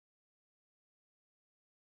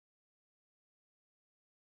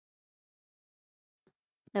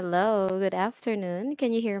Hello, good afternoon.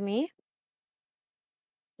 Can you hear me?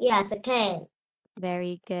 Yes, I can.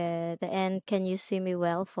 Very good. And can you see me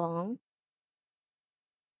well, Fong?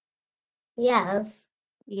 Yes,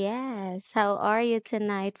 Yes. How are you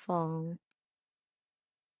tonight, Fong?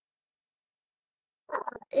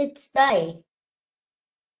 it's day.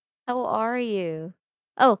 How are you?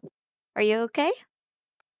 Oh, are you okay?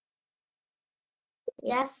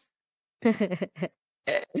 Yes,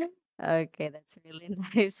 Okay, that's really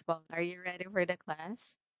nice, Fong. Are you ready for the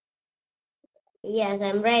class? yes,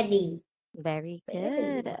 I'm ready. Very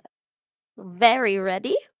Ready. good. Very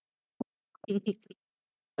ready?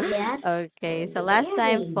 Yes, Okay, I'm so last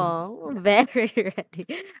time, ready. Fong, very ready.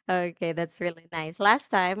 Okay, that's really nice. Last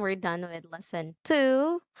time we're done with lesson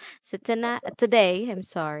two. So today, I'm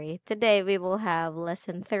sorry, today we will have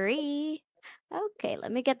lesson three. Okay,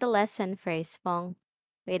 let me get the lesson first, Fong.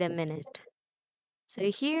 Wait a minute.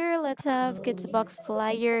 So here, let's have Kids Um, Box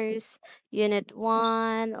Flyers, Unit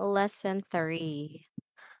 1, Lesson 3.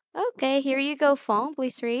 Okay, here you go, Fong.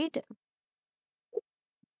 Please read.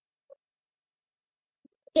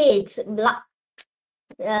 kids block.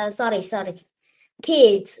 Sorry.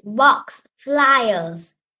 Kids box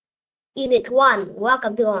flyers. Unit 1.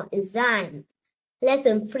 Welcome to Enzine.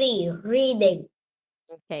 Lesson 3. Reading.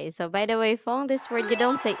 Okay, so by the way, Fong, this word you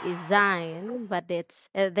don't say izine, but this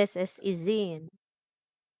is izine.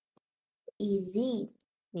 Easy.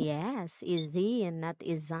 Yes, izine, not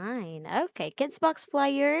izine. Okay, Kids Box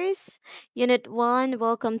Flyers, Unit 1,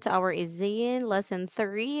 welcome to our izine, Lesson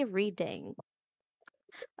 3, reading.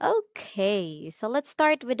 Okay, so let's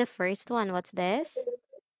start with the first one. What's this?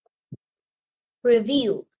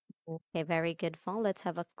 Review. Okay, very good, Fong. Let's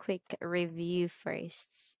have a quick review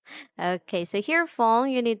first. Okay, so here, Fong,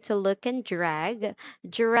 you need to look and drag.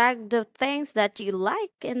 Drag the things that you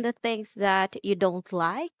like and the things that you don't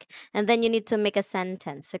like. And then you need to make a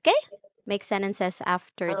sentence, okay? Make sentences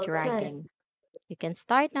after Okay. dragging. You can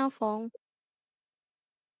start now, Fong.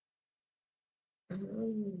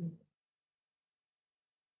 Um,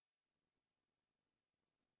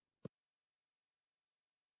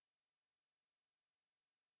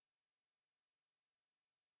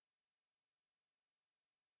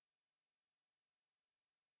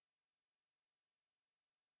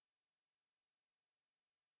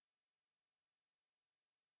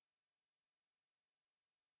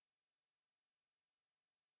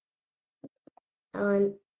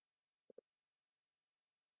 and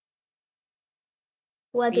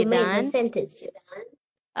Are what you to make the done? sentence?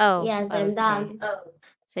 Oh, Yes, I'm okay. done.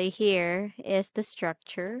 So here is the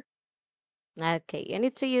structure. Okay, you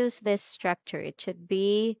need to use this structure. It should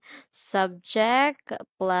be subject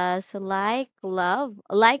plus like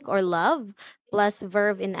or love, plus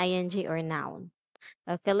verb in ing or noun.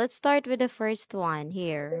 Okay, let's start with the first one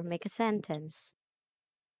here. Make a sentence.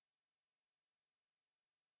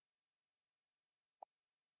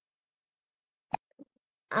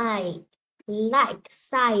 I like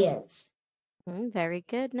science. Very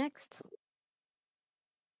good. Next.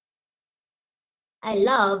 I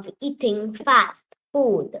love eating fast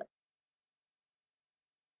food.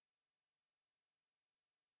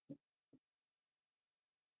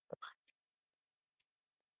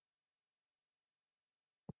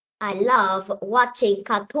 I love watching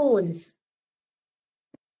cartoons.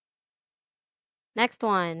 Next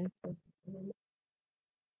one.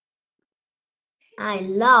 I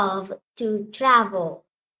love to travel.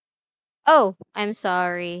 Oh, I'm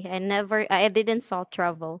sorry. I didn't saw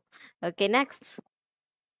travel. Okay, next.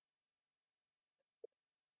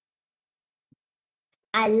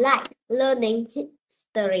 I like learning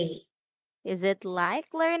history. Is it like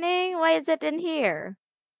learning? Why is it in here?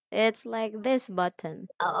 It's like this button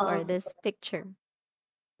or Uh, this picture.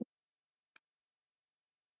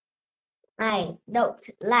 I don't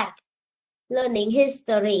like learning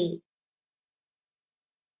history.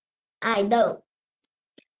 I don't.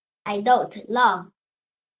 I don't love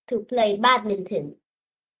to play badminton.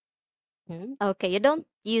 Okay, you don't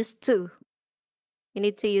use to. You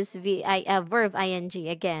need to use verb ing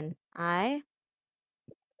again. I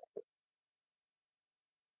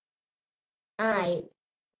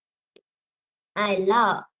I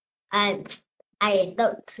love. I I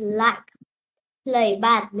don't like play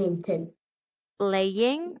badminton.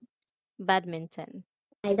 Playing badminton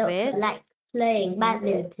I don't with. like playing Mhm.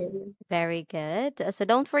 badminton. Very good. So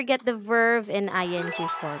don't forget the verb in ing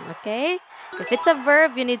form, okay? If it's a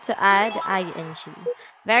verb, you need to add ing.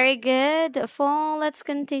 Very good. Fong, let's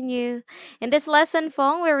continue. In this lesson,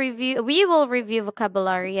 Fong, we will review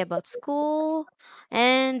vocabulary about school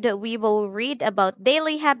and we will read about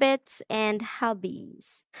daily habits and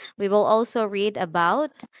hobbies. We will also read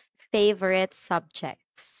about favorite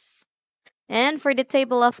subjects. 6. And for the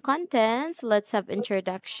table of contents, let's have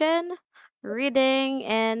introduction, reading,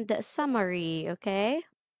 and summary, okay?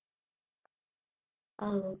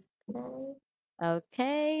 Okay.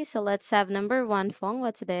 Okay, so let's have number 1, Fong.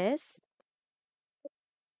 What's this?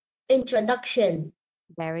 Introduction.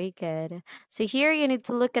 Very good. So here you need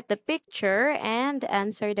to look at the picture and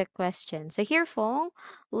answer the question. So here, Fong,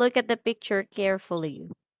 look at the picture carefully.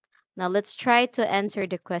 Now let's try to answer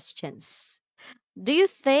the questions. Do you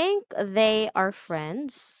think they are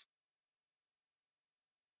friends?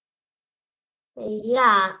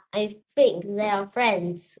 Yeah, I think they are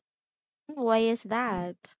friends. Why is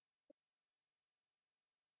that?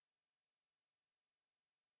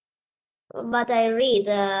 But I read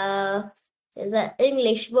the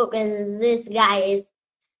English book, and this guy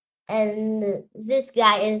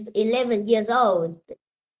is 11 years old.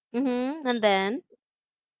 And then?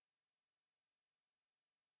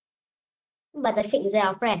 But I think they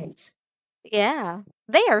are friends Yeah,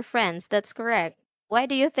 they are friends. That's correct. Why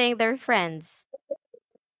do you think they're friends?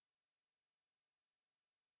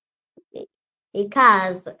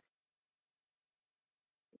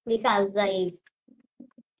 because they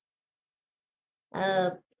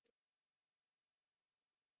uh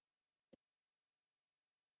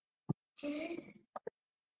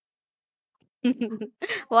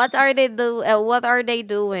What are they what are they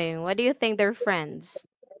doing? Why do you think they're friends?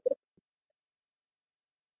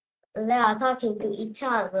 they are talking to each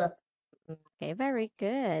other. Okay, very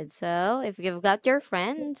good. So, if you've got your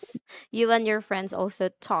friends, you and your friends also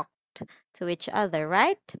talked to each other,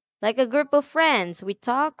 right? Like a group of friends, we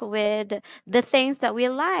talk with the things that we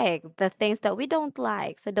like, the things that we don't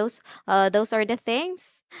like. So those are the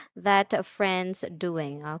things that friends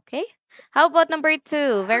doing, okay? How about number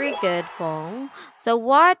 2? Very good, Fong. So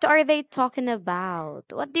what are they talking about?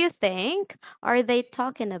 What do you think are they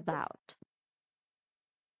talking about?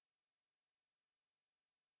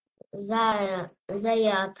 They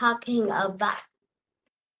are talking about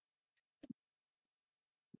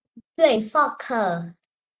playing soccer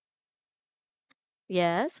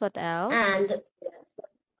Yes, what else? and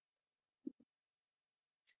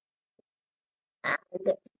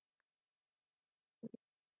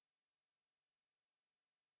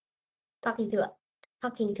talking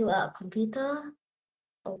to a computer.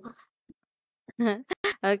 Oh,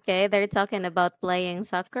 Okay, they're talking about playing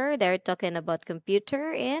soccer, they're talking about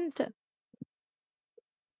computer, and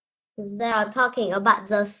they are talking about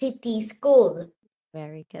the city school.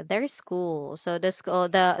 very good. Their school. So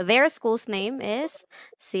their school's name is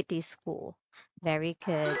City School. Very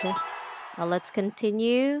good. Now let's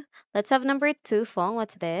continue. Let's have number 2, Fong.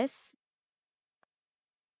 What's this?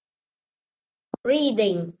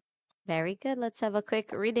 Reading. Very good. Let's have a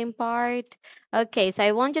quick reading part. Okay, so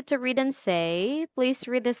I want you to read and say. Please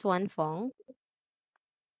read this one, Fong.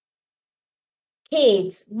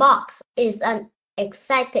 Kidsbox is an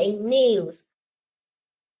exciting news.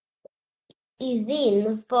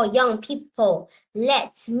 Enzine for young people.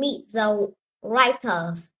 Let's meet the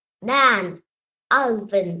writers, Dan,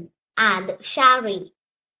 Alvin, and Shari.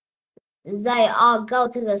 They all go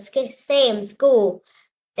to the same school.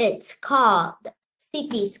 It's called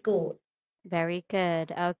City School. Very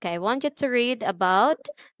good. Okay, I want you to read about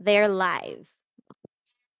their life.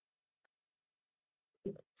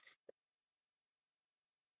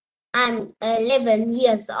 I'm 11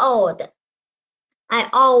 years old. I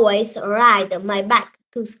always ride my bike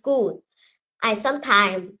to school. I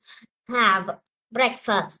sometimes have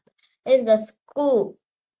breakfast in the school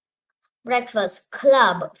breakfast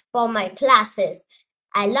club for my classes.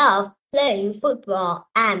 I love playing football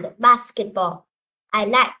and basketball. I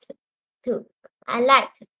like to I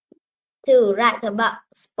like to write about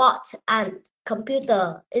sports and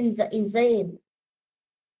computer in the Enzine.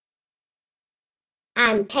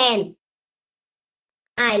 I'm 10.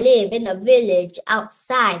 I live in a village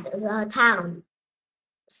outside the town,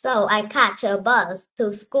 so I catch a bus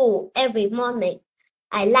to school every morning.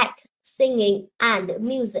 I like singing and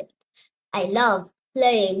music. I love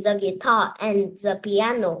playing the guitar and the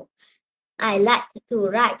piano. I like to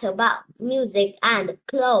write about music and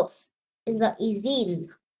clothes in the Enzine.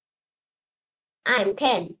 I'm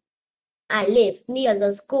 10. I live near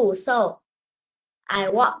the school, so I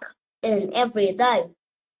walk in every day.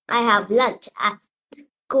 I have lunch at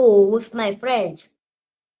school with my friends.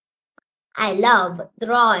 I love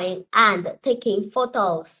drawing and taking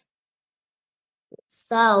photos.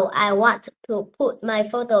 So I want to put my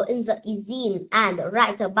photo in the Enzine and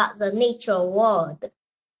write about the nature world.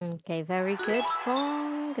 Okay, very good,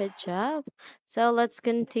 Fong. Good job. So let's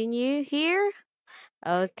continue here.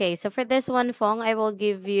 Okay, so for this one, Fong, I will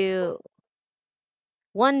give you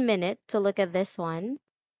 1 minute to look at this one.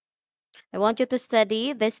 I want you to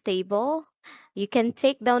study this table. You can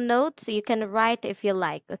take down notes, you can write if you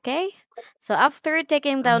like, okay? So after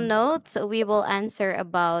taking down notes, we will answer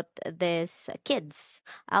about these kids,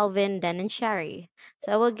 Alvin, Dan, and Shari.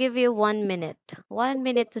 So I will give you 1 minute. 1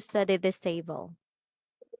 minute to study this table.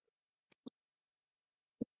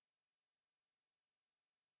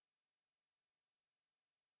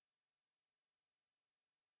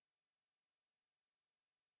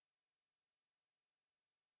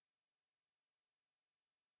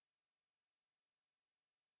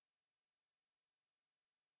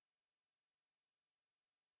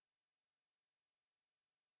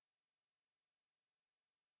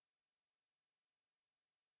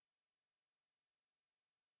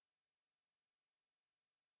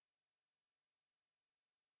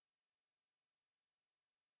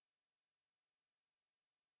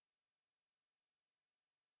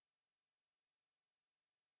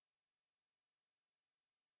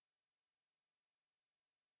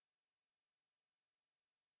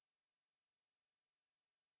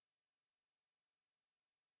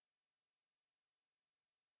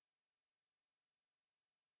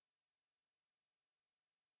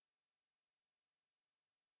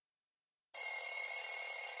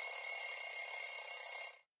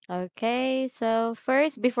 Okay, so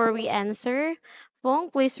first, before we answer,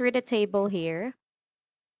 Fong, please read the table here.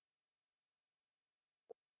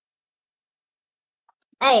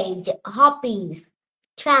 Age, hobbies,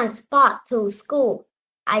 transport to school,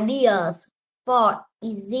 ideas for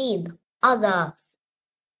Enzine, others.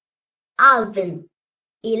 Alvin,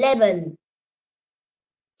 11.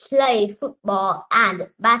 Play football and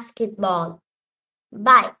basketball,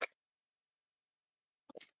 bike,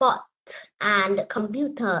 sport and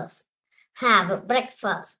computers, have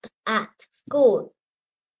breakfast at school.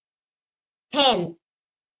 10.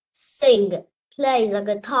 Sing, play the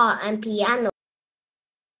guitar and piano,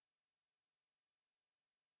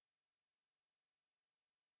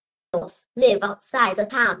 live outside the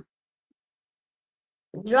town.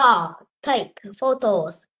 Draw, take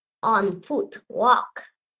photos, on foot, walk.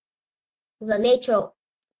 The natural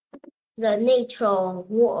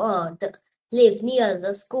world, live near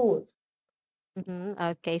the school.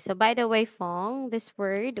 Okay, so by the way, Fong, this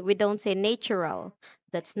word, we don't say natural.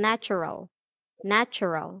 That's natural.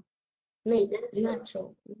 Natural.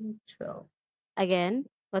 Natural. Again,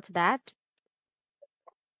 what's that?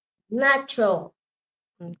 Natural.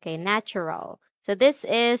 Okay, natural. So this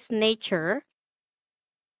is nature,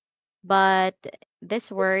 but this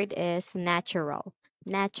word is natural.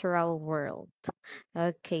 Natural world.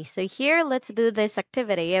 Okay, so here let's do this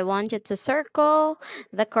activity. I want you to circle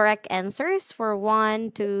the correct answers for 1,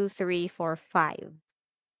 2, 3, 4, 5.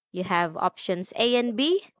 You have options A and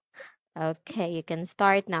B. Okay, you can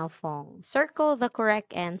start now, Fong. Circle the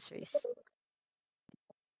correct answers.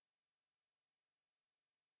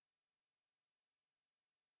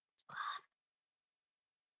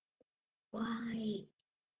 Why?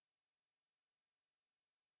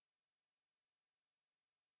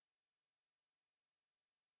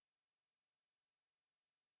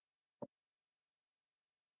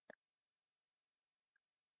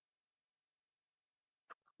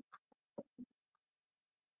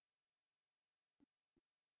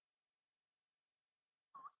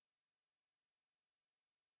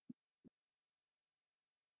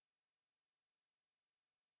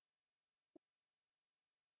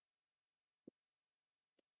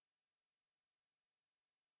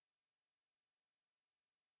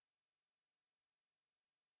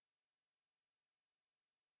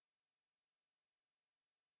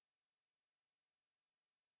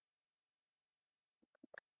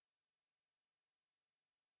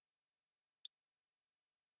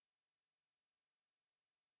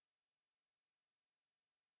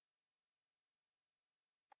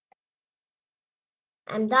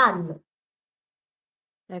 I'm done.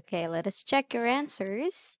 Okay, let us check your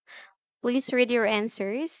answers. Please read your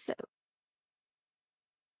answers.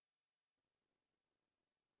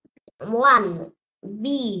 1.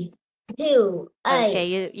 B. 2.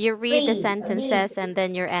 Okay, A. you read the 3. B. sentences and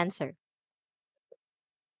then your answer.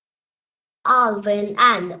 Alvin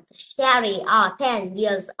and Sherry are 10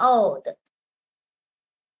 years old.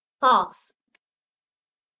 False.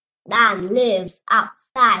 Dan lives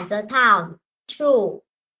outside the town. True.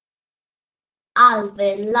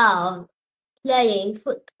 Alvin loves playing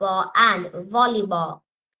football and volleyball.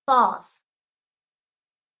 False.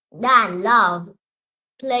 Dan loves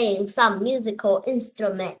playing some musical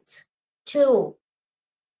instruments. True.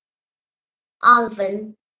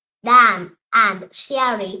 Alvin, Dan, and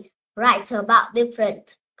Sherry write about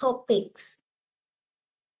different topics.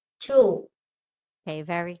 True. Okay,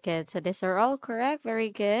 very good. So these are all correct. Very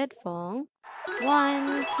good, Fong.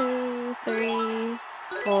 1, 2, 3,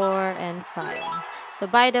 4, and 5. So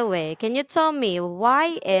by the way, can you tell me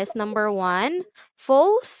why is number 1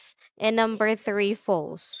 false and number 3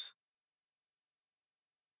 false?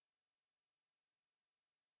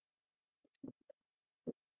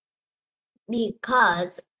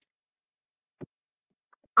 Because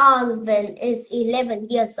Alvin is 11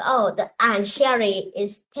 years old and Sherry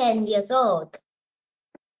is 10 years old.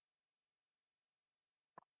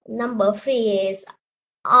 Number 3 is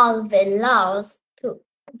Alvin loves to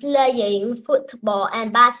playing football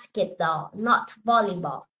and basketball, not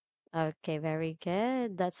volleyball. Okay, very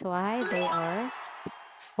good. That's why they are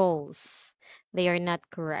false. They are not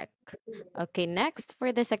correct. Okay, next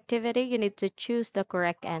for this activity, you need to choose the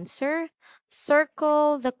correct answer.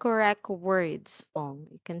 Circle the correct words. Fong,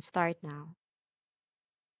 you can start now.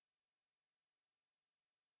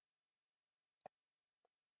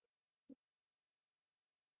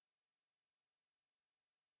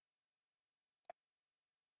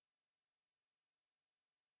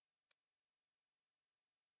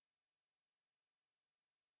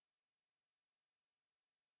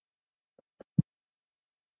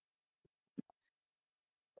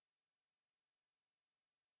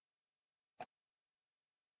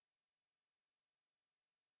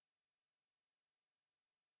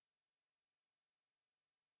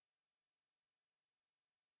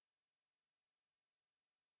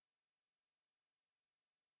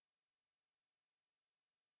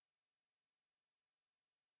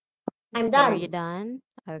 I'm Okay, are you done.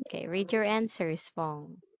 done? Okay, read your answers,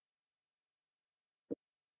 Fong.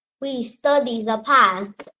 We study the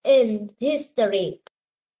past in history.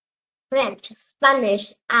 French,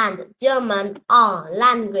 Spanish, and German are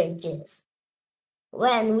languages.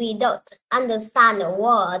 When we don't understand a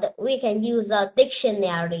word, we can use a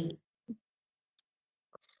dictionary.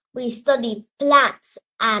 We study plants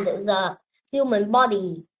and the human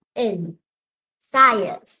body in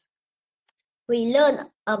science. We learn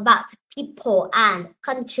about people and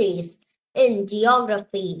countries in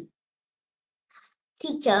geography.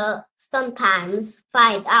 Teachers sometimes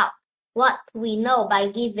find out what we know by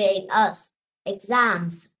giving us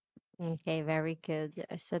exams. Okay, very good.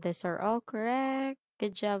 So these are all correct.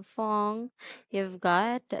 Good job, Fong. You've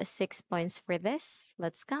got 6 points for this.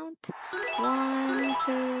 Let's count. 1,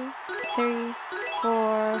 2, 3,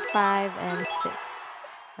 4, 5, and 6.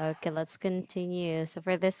 Okay, let's continue. So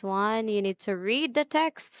for this one, you need to read the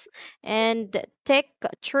texts and tick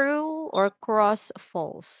true or cross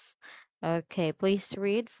false. Okay, please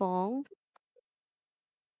read, Fong.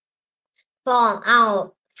 From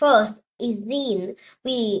our first Enzine,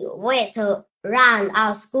 we went around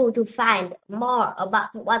our school to find more about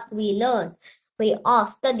what we learned. We all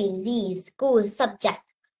study these school subjects: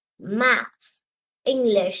 maths,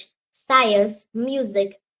 English, science,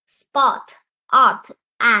 music, sport, art,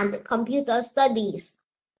 and computer studies.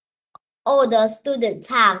 Older students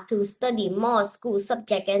have to study more school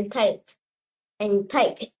subjects and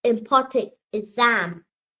take important exams.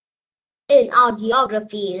 In our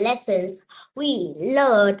geography lessons, we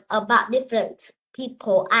learned about different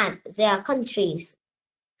people and their countries.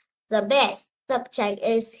 The best subject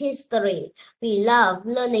is history. We love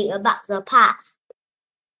learning about the past.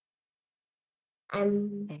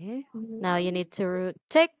 Okay. Now you need to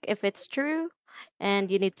tick if it's true, and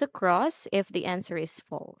you need to cross if the answer is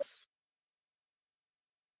false.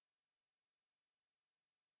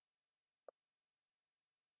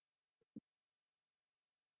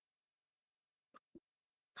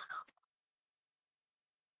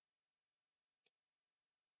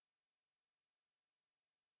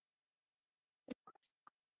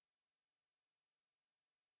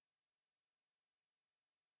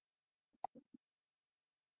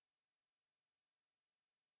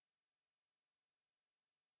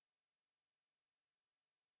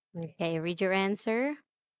 Okay, read your answer.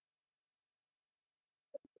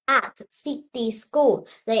 At city school,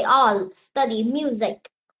 they all study music.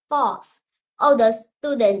 False. Older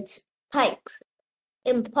students take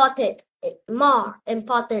more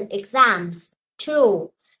important exams.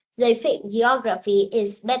 True. They think geography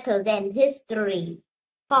is better than history.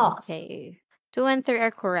 False. Okay. 2 and 3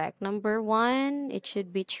 are correct. Number 1, it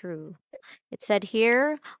should be true. It said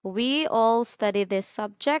here, we all study these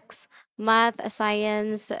subjects: math,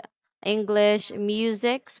 science, English,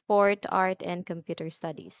 music, sport, art, and computer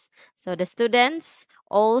studies. So the students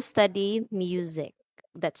all study music.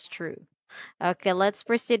 That's true. Okay, let's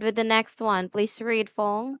proceed with the next one. Please read,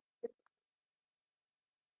 Fong.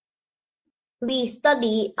 We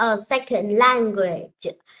study a second language.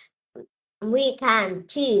 We can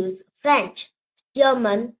choose French,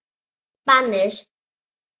 German, Spanish,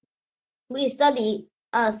 we study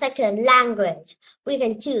a second language. We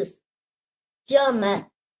can choose German,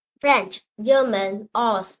 French, German,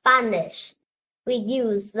 or Spanish. We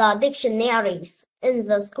use the dictionaries in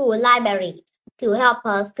the school library to help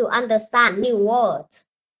us to understand new words.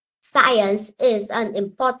 Science is an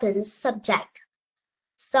important subject,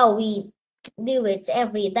 so we do it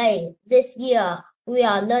every day. This year, we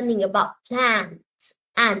are learning about plants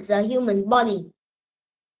and the human body.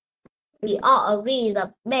 We all agree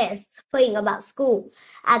the best thing about school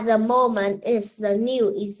at the moment is the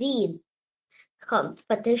new Enzine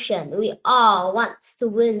competition. We all want to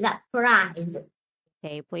win that prize.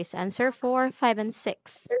 Okay, please answer 4, 5, and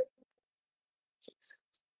 6.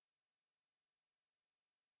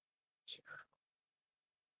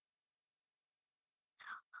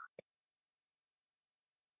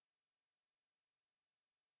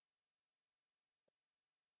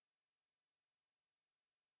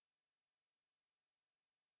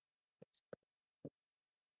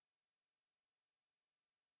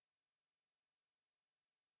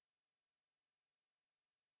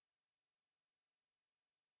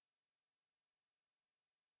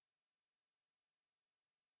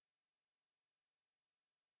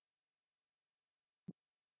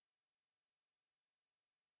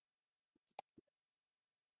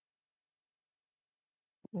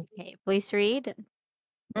 Okay, please read.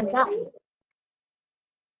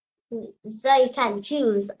 They can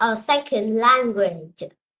choose a second language.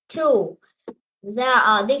 2. There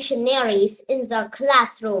are dictionaries in the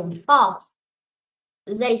classroom. 4.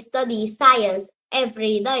 They study science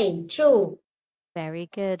every day. True. Very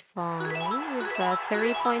good, Fong. You've got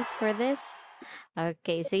 3 points for this.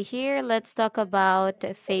 Okay, so here let's talk about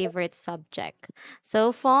favorite subject.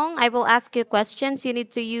 So, Fong, I will ask you questions. You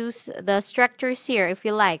need to use the structures here if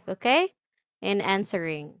you like, okay? In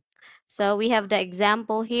answering. So, we have the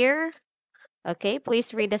example here. Okay,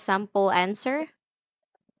 please read the sample answer.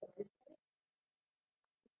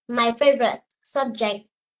 My favorite subject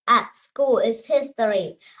at school is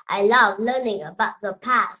history. I love learning about the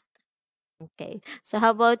past. Okay, so how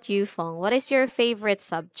about you, Fong? What is your favorite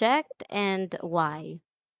subject and why?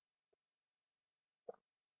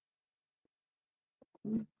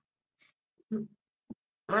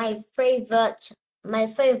 My favorite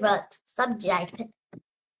subject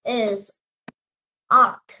is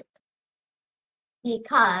art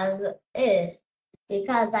because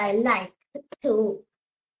I like to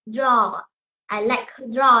draw. I like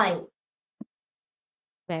drawing.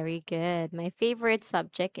 Very good. My favorite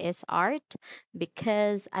subject is art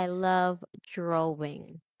because I love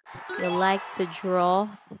drawing. You like to draw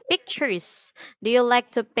pictures. Do you like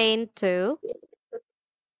to paint too?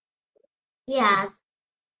 Yes,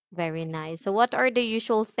 Very nice. So what are the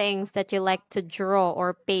usual things that you like to draw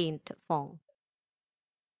or paint, Fong?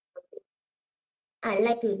 I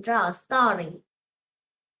like to draw a story.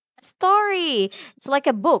 A story. It's like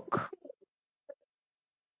a book.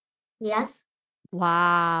 Yes,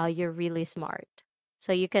 Wow, you're really smart.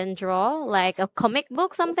 So you can draw like a comic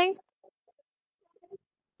book, something?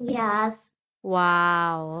 yes.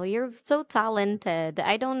 Wow, you're so talented.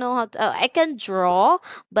 I don't know how to, I can draw,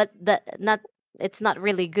 but it's not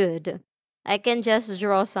really good. I can just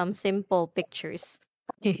draw some simple pictures.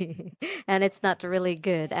 And it's not really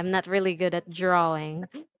good. I'm not really good at drawing.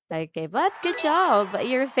 Okay, but good job.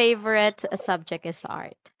 Your favorite subject is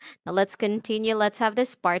art. Now let's continue. Let's have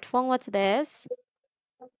this part. Fong, what's this?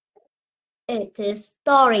 It is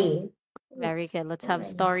story. Very good. Let's have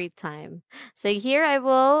story time. So here I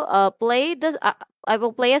will play this. I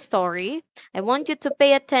will play a story. I want you to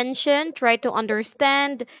pay attention. Try to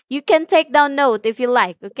understand. You can take down note if you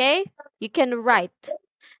like. Okay, you can write,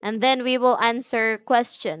 and then we will answer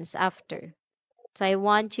questions after. So I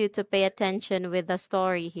want you to pay attention with the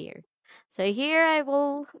story here. So here I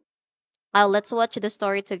will. Let's watch the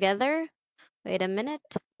story together. Wait a minute.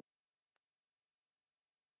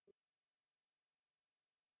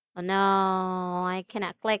 Oh no, I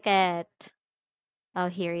cannot click it. Oh,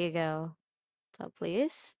 here you go. So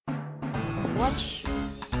please, let's watch.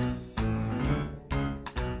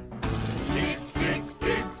 Dig, dig,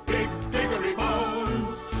 dig, dig, diggery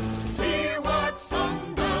bones. See what's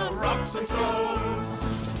under rocks and stones.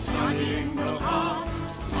 Studying the past,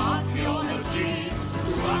 archaeology,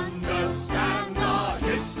 to understand our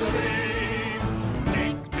history.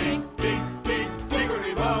 Dig, dig, dig, dig,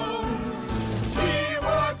 diggery bones. See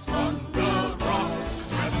what's under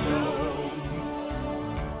rocks and stones.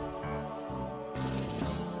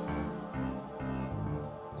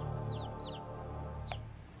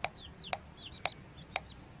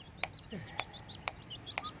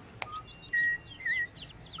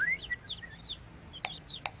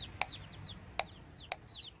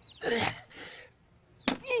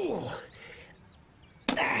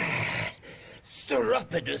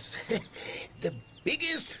 Sauropodus, the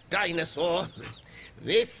biggest dinosaur.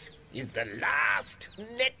 This is the last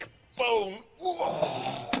neck bone.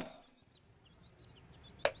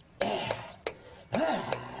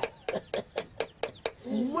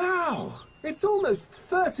 Wow! It's almost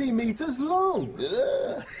 30 meters long.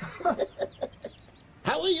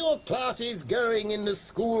 How are your classes going in the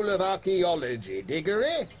School of Archaeology,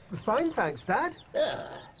 Diggory? Fine, thanks, Dad.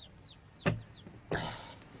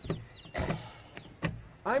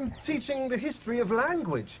 I'm teaching the history of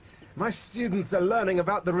language. My students are learning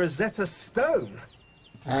about the Rosetta Stone.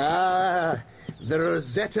 Ah, the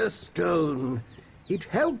Rosetta Stone. It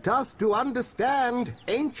helped us to understand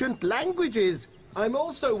ancient languages. I'm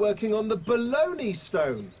also working on the Bologna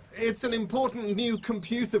Stone. It's an important new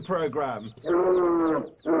computer program. Hello?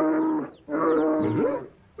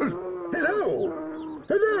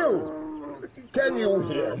 Hello? Can you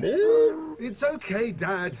hear me? It's okay,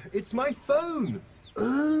 Dad. It's my phone.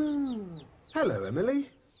 Oh. Hello, Emily.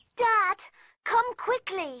 Dad, come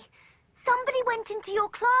quickly. Somebody went into your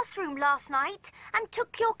classroom last night and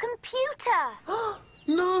took your computer.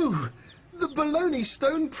 No! The Bologna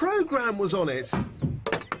Stone program was on it.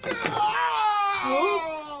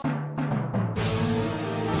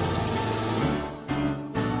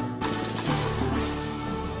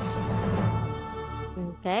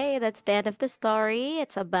 Okay, that's the end of the story.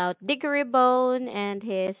 It's about Diggory Bone and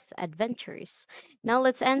his adventures. Now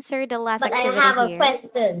let's answer the last But I activity have a here.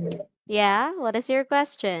 question. Yeah, what is your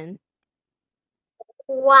question?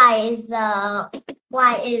 Why is the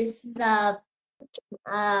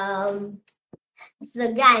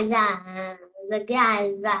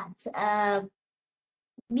guy that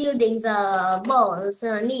building the bones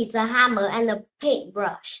needs a hammer and a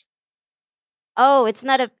paintbrush? Oh, it's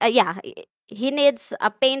not a yeah, he needs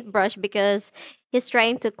a paintbrush because he's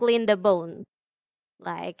trying to clean the bone.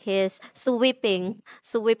 Like he's sweeping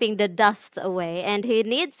the dust away, and he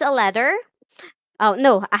needs a ladder. Oh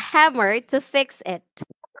no, a hammer to fix it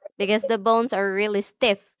because the bones are really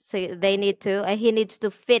stiff. So he needs to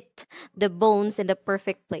fit the bones in the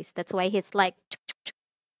perfect place. That's why he's like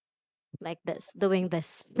this, doing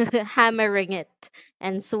this, hammering it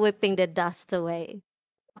and sweeping the dust away.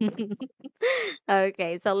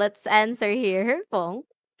 Okay, so let's answer here, Pong.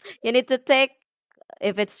 You need to take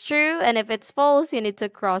if it's true, and if it's false, you need to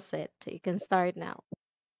cross it. You can start now.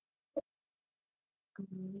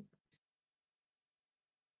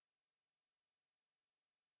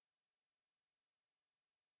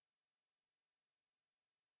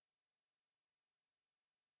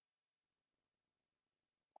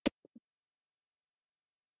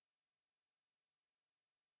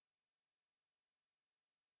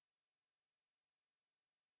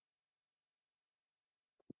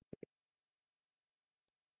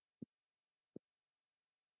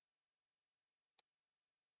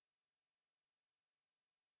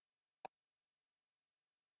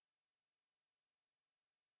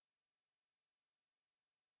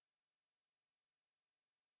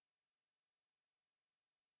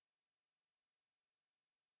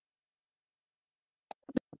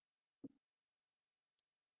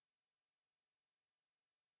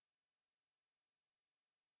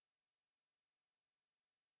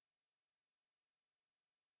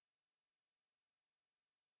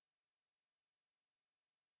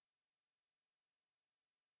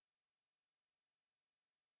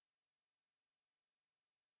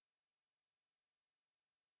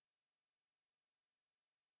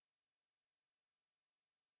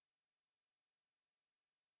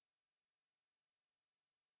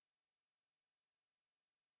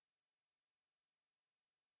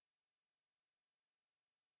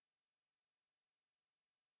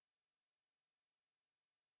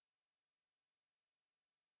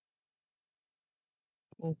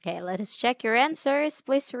 Okay, let us check your answers.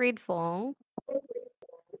 Please read, Fong.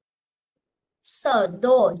 So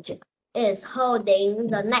Doge is holding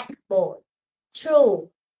the neck bone.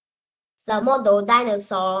 True. The model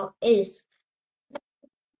dinosaur is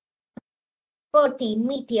 40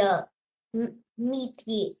 meters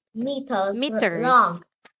long.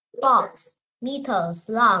 False. Meters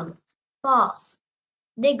long. False.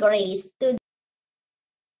 Degrees to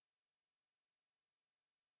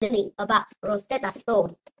about Rosetta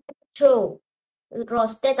Stone. True.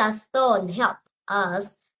 Rosetta Stone help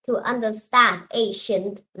us to understand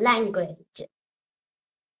ancient language.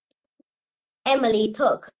 Emily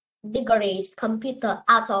took Diggory's computer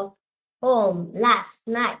out of home last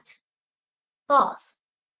night. False.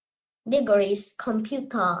 Diggory's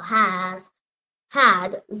computer had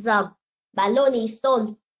the Bologna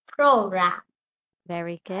Stone program.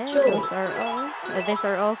 Very good. True. These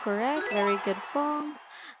are all correct. Very good, Fong.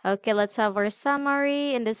 Okay, let's have our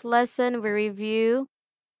summary. In this lesson, we review.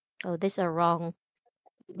 Oh, these are wrong.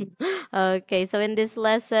 Okay, so in this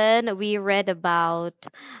lesson, we read about,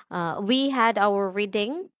 we had our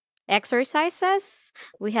reading exercises,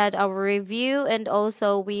 we had our review, and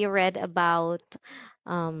also we read about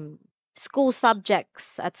um, school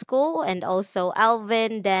subjects at school, and also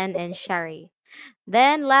Alvin, Dan, and Shari.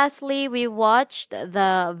 Then lastly, we watched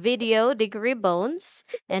the video Degree Bones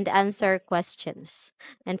and answer questions.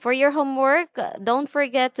 And for your homework, don't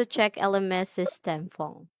forget to check LMS system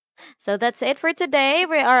phone. So that's it for today.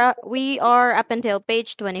 We are up until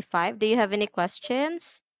page 25. Do you have any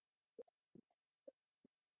questions?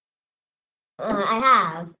 I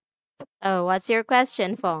have. Oh, what's your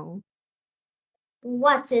question, Fong?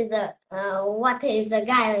 What is the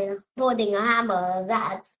guy holding a hammer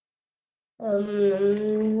that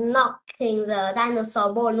knocking the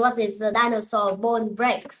dinosaur bone? What if the dinosaur bone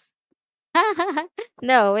breaks?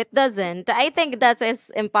 No, it doesn't. I think that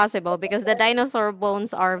is impossible because the dinosaur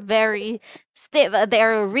bones are very stiff.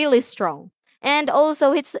 They're really strong. And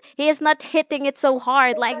also he is not hitting it so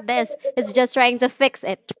hard like this. It's just trying to fix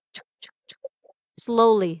it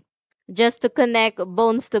slowly just to connect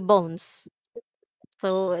bones to bones.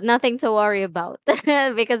 So nothing to worry about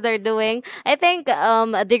because they're doing. I think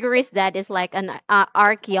Degree's dad is like an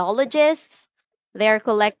archaeologist. They're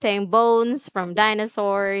collecting bones from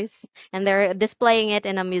dinosaurs and they're displaying it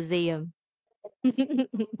in a museum.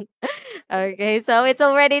 Okay, so it's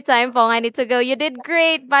already time, Fong. I need to go. You did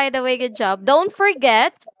great, by the way. Good job. Don't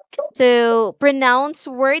forget to pronounce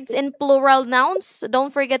words in plural nouns.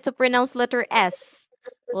 Don't forget to pronounce letter S,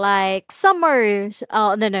 like summers.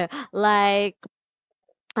 Oh no no, like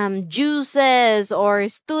juices or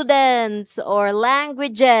students or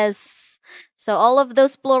languages. So all of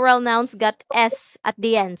those plural nouns got S at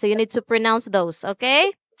the end. So you need to pronounce those,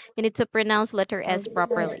 okay? You need to pronounce letter S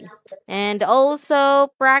properly. And also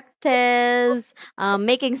practice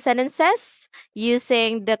making sentences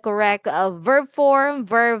using the correct verb form,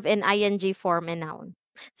 verb in ing form, and noun.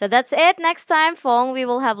 So that's it. Next time, Fong, we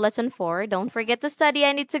will have lesson 4. Don't forget to study.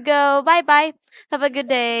 I need to go. Bye bye. Have a good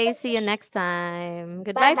day. See you next time.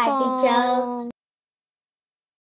 Goodbye, Bye bye, teacher. Fong.